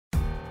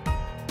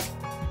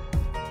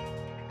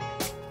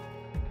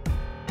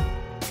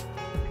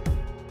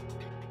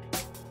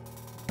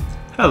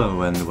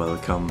Hello and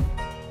welcome.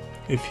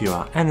 If you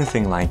are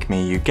anything like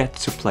me, you get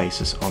to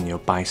places on your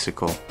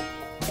bicycle,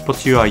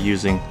 but you are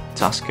using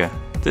TASKER.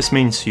 This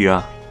means you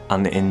are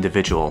an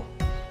individual.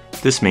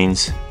 This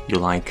means you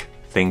like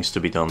things to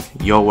be done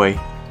your way,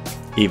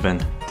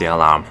 even the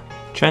alarm.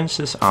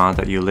 Chances are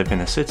that you live in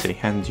a city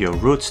and your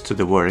route to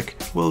the work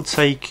will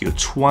take you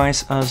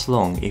twice as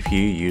long if you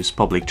use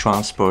public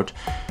transport,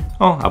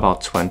 or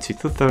about 20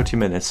 to 30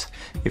 minutes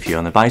if you're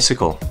on a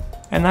bicycle.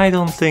 And I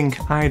don't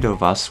think either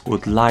of us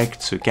would like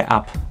to get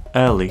up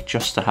early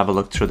just to have a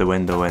look through the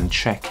window and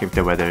check if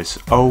the weather is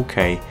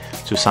okay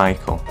to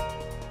cycle.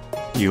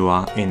 You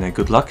are in a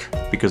good luck,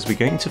 because we're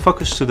going to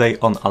focus today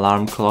on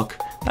alarm clock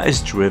that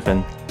is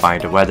driven by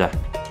the weather.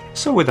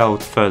 So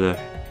without further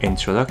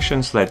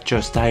introductions, let's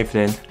just dive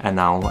in and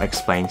I'll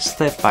explain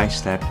step by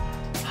step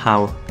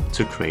how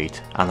to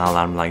create an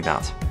alarm like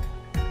that.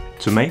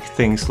 To make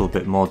things a little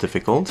bit more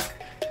difficult,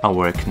 I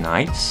work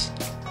nights.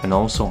 And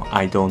also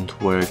I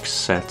don't work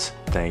set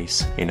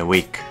days in a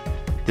week.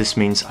 This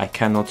means I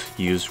cannot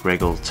use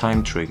regular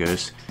time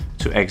triggers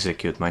to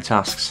execute my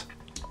tasks.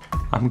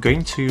 I'm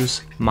going to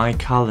use my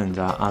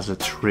calendar as a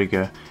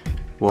trigger,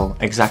 well,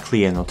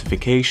 exactly a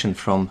notification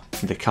from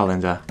the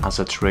calendar as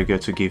a trigger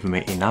to give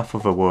me enough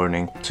of a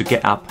warning to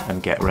get up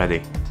and get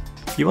ready.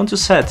 You want to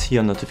set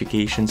your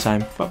notification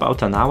time for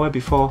about an hour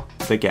before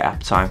the get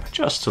up time,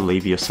 just to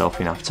leave yourself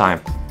enough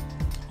time.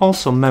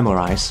 Also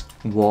memorize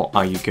what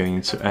are you going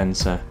to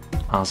enter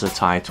as a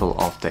title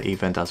of the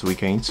event as we're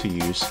going to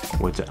use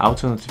with the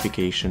auto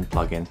notification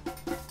plugin.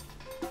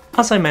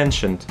 As I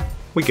mentioned,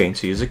 we're going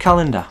to use a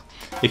calendar.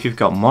 If you've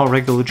got more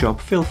regular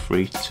job, feel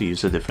free to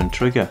use a different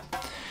trigger.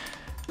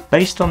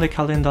 Based on the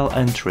calendar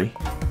entry,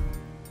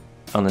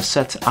 on a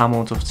set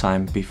amount of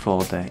time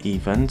before the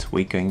event,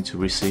 we're going to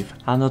receive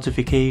a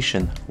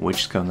notification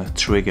which is gonna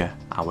trigger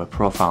our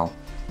profile.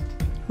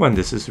 When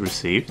this is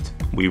received,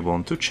 we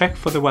want to check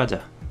for the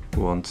weather.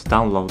 We want to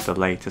download the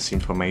latest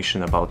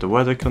information about the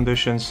weather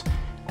conditions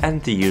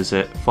and use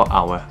it for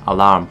our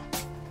alarm.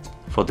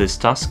 For this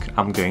task,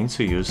 I'm going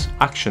to use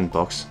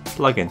ActionBox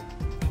plugin.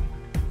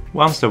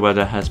 Once the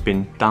weather has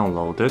been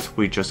downloaded,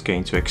 we're just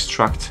going to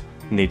extract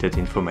needed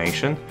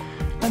information,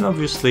 and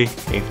obviously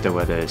if the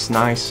weather is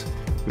nice,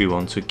 we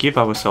want to give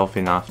ourselves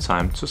enough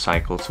time to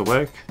cycle to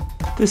work.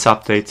 This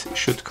update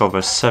should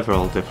cover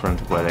several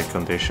different weather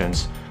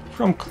conditions,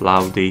 from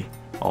cloudy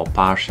or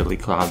partially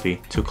cloudy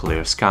to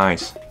clear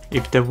skies.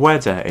 If the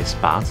weather is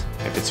bad,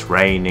 if it's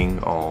raining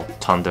or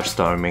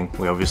thunderstorming,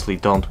 we obviously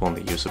don't want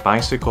to use a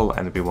bicycle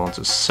and we want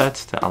to set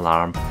the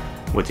alarm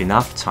with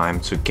enough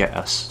time to get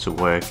us to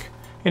work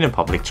in a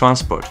public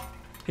transport.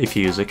 If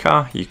you use a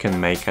car, you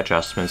can make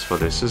adjustments for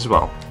this as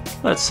well.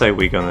 Let's say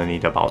we're gonna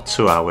need about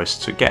 2 hours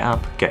to get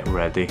up, get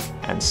ready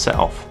and set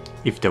off.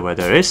 If the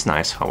weather is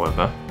nice,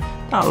 however,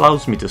 that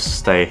allows me to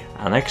stay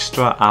an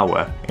extra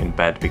hour in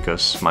bed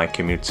because my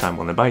commute time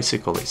on a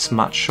bicycle is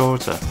much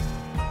shorter.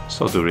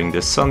 So during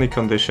the sunny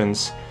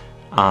conditions,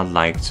 I'd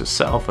like to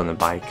set off on a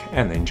bike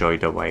and enjoy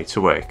the way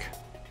to work.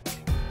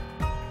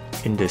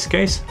 In this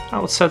case, I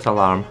would set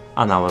alarm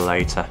an hour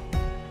later.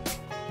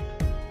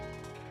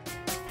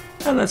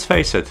 And let's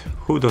face it,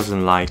 who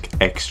doesn't like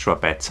extra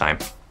bedtime?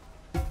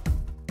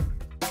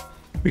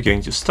 We're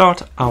going to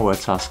start our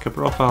TASKER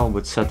profile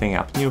with setting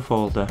up new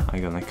folder.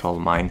 I'm gonna call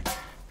mine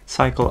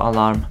cycle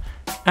alarm,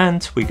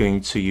 and we're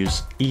going to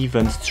use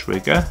event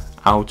trigger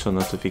auto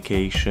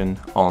notification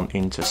on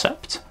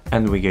intercept,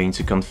 and we're going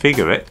to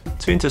configure it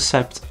to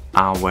intercept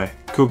our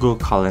Google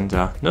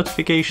Calendar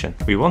notification.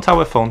 We want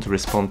our phone to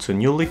respond to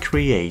newly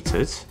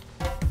created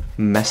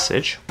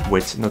message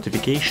with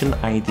notification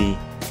ID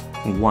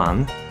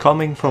 1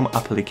 coming from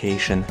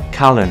application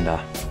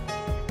calendar.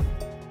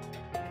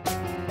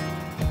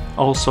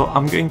 Also,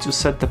 I'm going to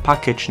set the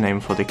package name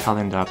for the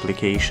calendar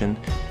application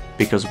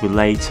because we're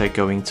later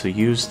going to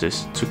use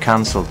this to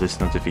cancel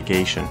this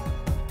notification.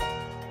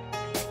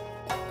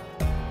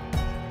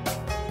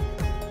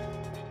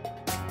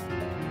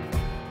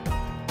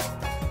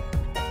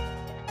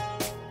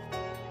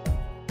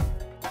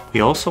 We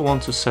also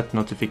want to set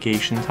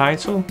notification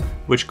title,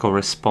 which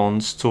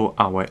corresponds to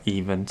our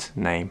event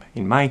name.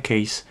 In my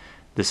case,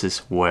 this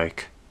is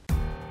work.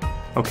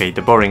 Okay,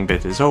 the boring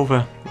bit is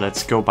over.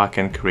 Let's go back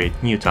and create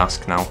new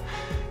task now.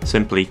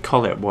 Simply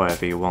call it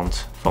whatever you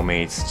want. For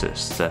me, it's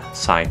just a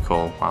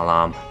cycle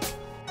alarm.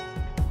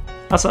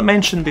 As I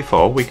mentioned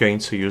before, we're going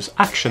to use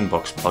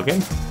ActionBox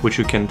plugin, which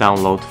you can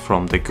download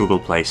from the Google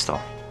Play Store.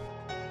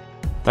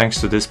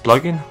 Thanks to this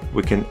plugin,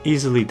 we can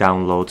easily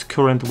download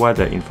current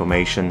weather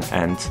information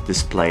and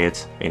display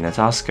it in a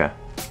TASKER.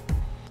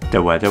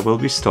 The weather will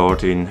be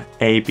stored in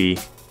AB_weather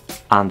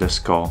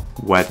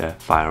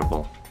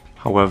variable.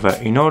 However,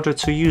 in order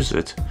to use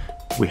it,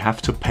 we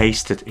have to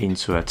paste it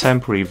into a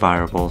temporary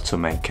variable to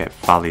make it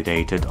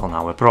validated on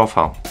our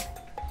profile.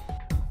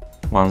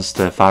 Once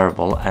the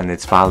variable and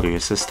its value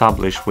is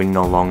established, we're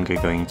no longer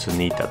going to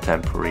need a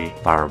temporary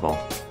variable.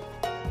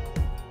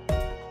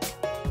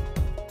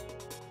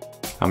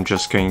 I'm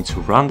just going to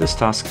run this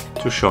task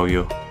to show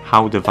you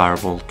how the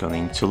variable is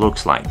going to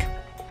look like.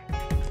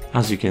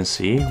 As you can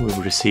see,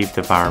 we've received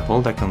a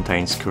variable that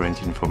contains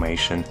current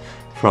information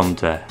from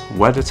the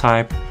weather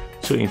type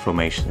to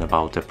information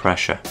about the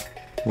pressure.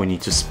 We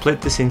need to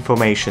split this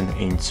information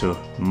into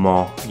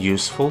more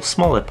useful,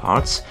 smaller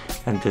parts,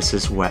 and this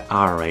is where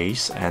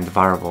arrays and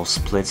variable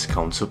splits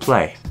come to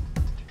play.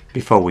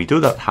 Before we do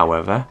that,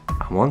 however,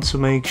 I want to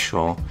make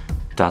sure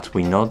that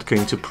we're not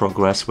going to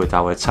progress with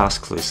our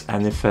task list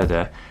any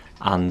further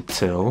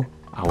until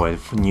our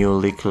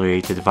newly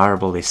created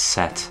variable is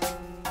set.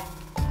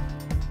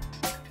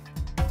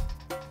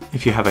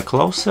 If you have a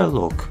closer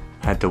look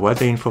at the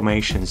weather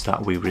informations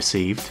that we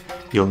received,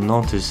 you'll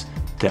notice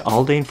that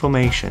all the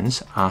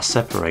informations are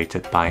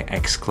separated by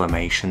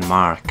exclamation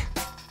mark.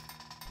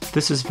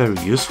 This is very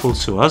useful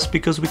to us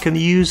because we can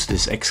use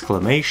this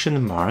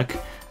exclamation mark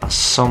as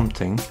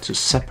something to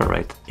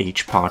separate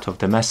each part of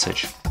the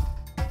message.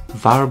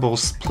 Variable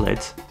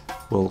split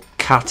will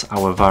cut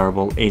our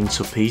variable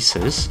into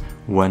pieces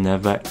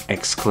whenever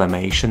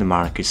exclamation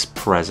mark is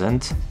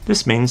present.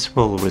 This means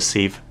we'll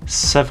receive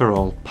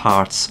several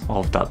parts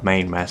of that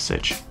main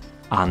message,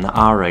 an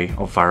array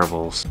of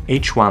variables.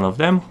 Each one of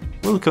them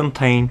will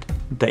contain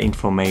the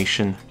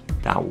information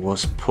that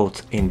was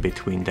put in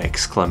between the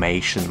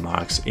exclamation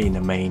marks in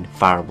the main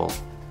variable.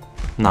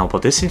 Now,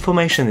 but this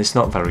information is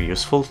not very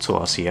useful to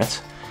us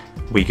yet.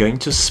 We're going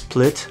to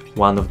split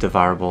one of the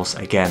variables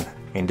again,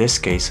 in this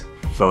case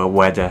for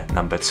weather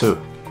number 2.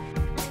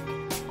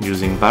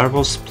 Using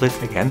variable split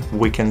again,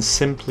 we can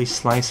simply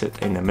slice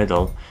it in the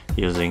middle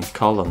using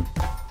colon.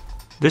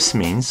 This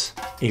means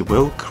it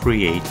will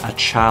create a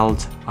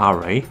child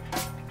array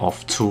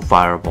of 2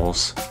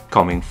 variables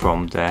coming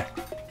from the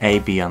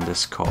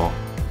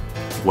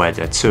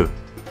ab_weather2.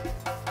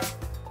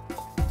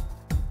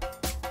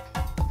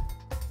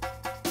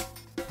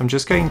 I'm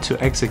just going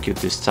to execute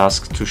this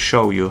task to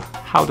show you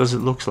how does it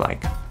look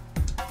like.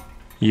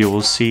 You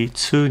will see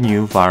 2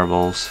 new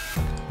variables,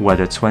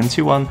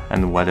 weather21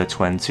 and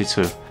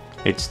weather22.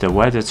 It's the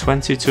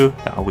weather22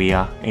 that we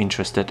are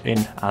interested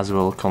in, as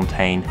will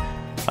contain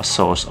a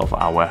source of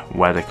our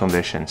weather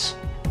conditions.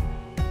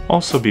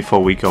 Also,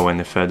 before we go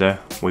any further,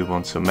 we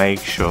want to make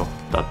sure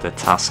that the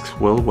task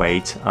will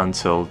wait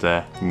until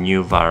the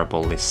new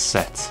variable is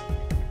set.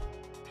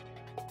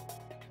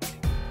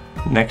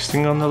 Next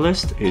thing on the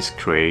list is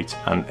create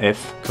an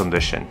if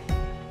condition.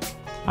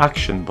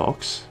 Action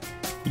box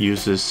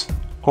uses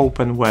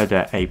open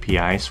weather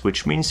APIs,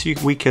 which means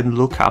we can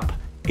look up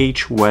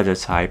each weather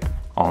type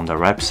on the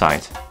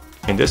website.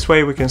 In this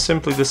way, we can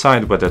simply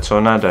decide whether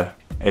tornado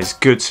is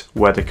good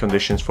weather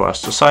conditions for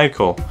us to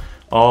cycle,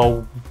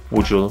 or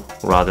would you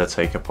rather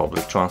take a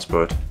public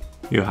transport.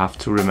 You have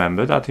to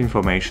remember that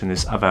information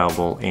is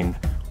available in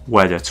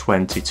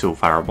weather22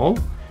 variable,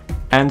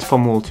 and for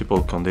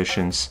multiple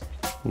conditions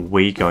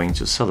we're going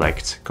to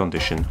select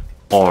condition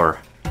or.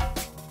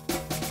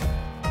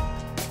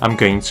 I'm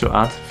going to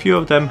add a few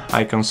of them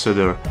I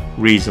consider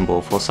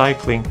reasonable for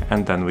cycling,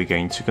 and then we're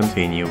going to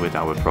continue with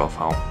our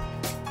profile.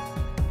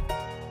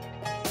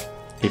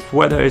 If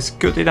weather is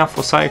good enough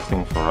for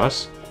cycling for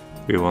us,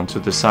 we want to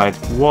decide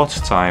what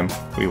time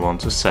we want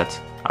to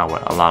set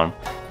our alarm.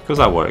 Because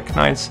I work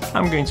nights,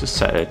 I'm going to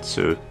set it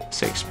to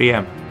 6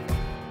 PM.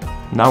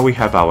 Now we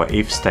have our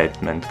if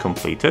statement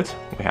completed.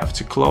 We have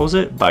to close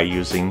it by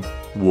using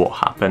what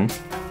happened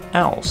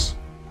else.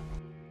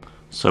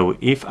 So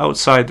if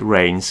outside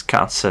rains,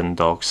 cats and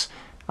dogs,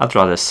 I'd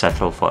rather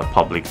settle for a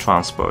public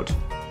transport.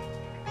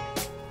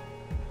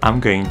 I'm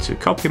going to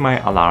copy my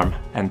alarm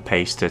and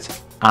paste it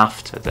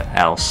after the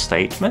else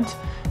statement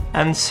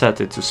and set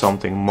it to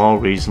something more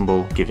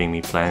reasonable, giving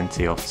me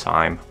plenty of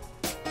time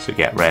to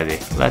get ready.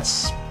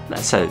 Let's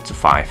set it to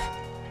 5.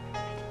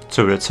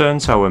 To return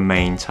to our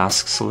main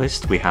tasks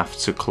list, we have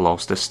to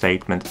close the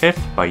statement if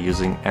by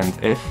using end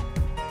if,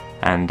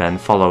 and then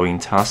following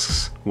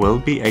tasks will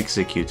be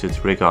executed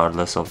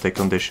regardless of the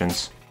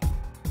conditions.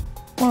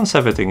 Once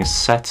everything is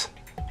set,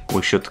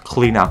 we should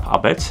clean up a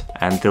bit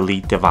and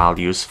delete the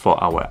values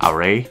for our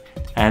array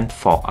and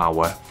for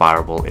our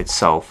variable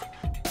itself.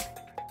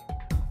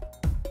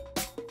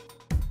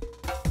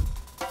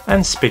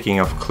 And speaking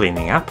of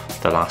cleaning up,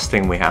 the last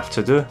thing we have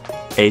to do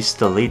is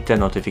delete the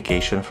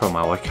notification from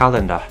our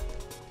calendar.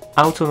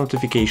 Auto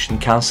notification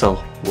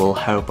cancel will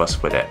help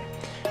us with it.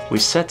 We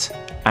set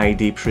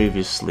ID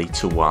previously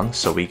to 1,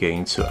 so we're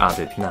going to add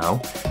it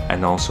now,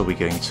 and also we're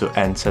going to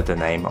enter the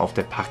name of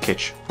the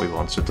package we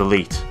want to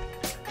delete.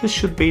 This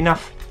should be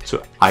enough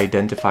to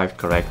identify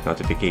correct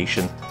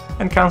notification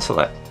and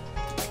cancel it.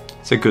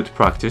 It's a good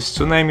practice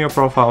to name your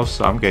profile,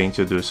 so I'm going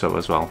to do so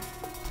as well.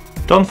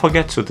 Don't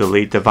forget to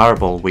delete the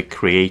variable we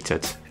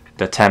created,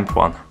 the temp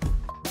one.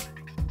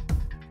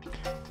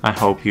 I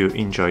hope you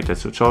enjoyed the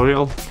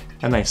tutorial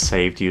and I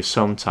saved you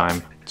some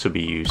time to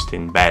be used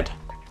in bed.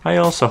 I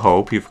also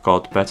hope you've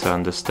got better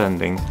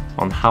understanding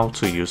on how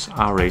to use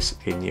arrays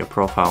in your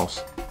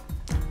profiles.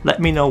 Let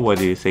me know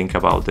what you think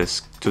about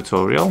this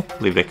tutorial,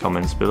 leave the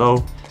comments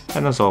below,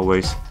 and as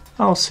always,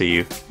 I'll see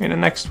you in the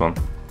next one.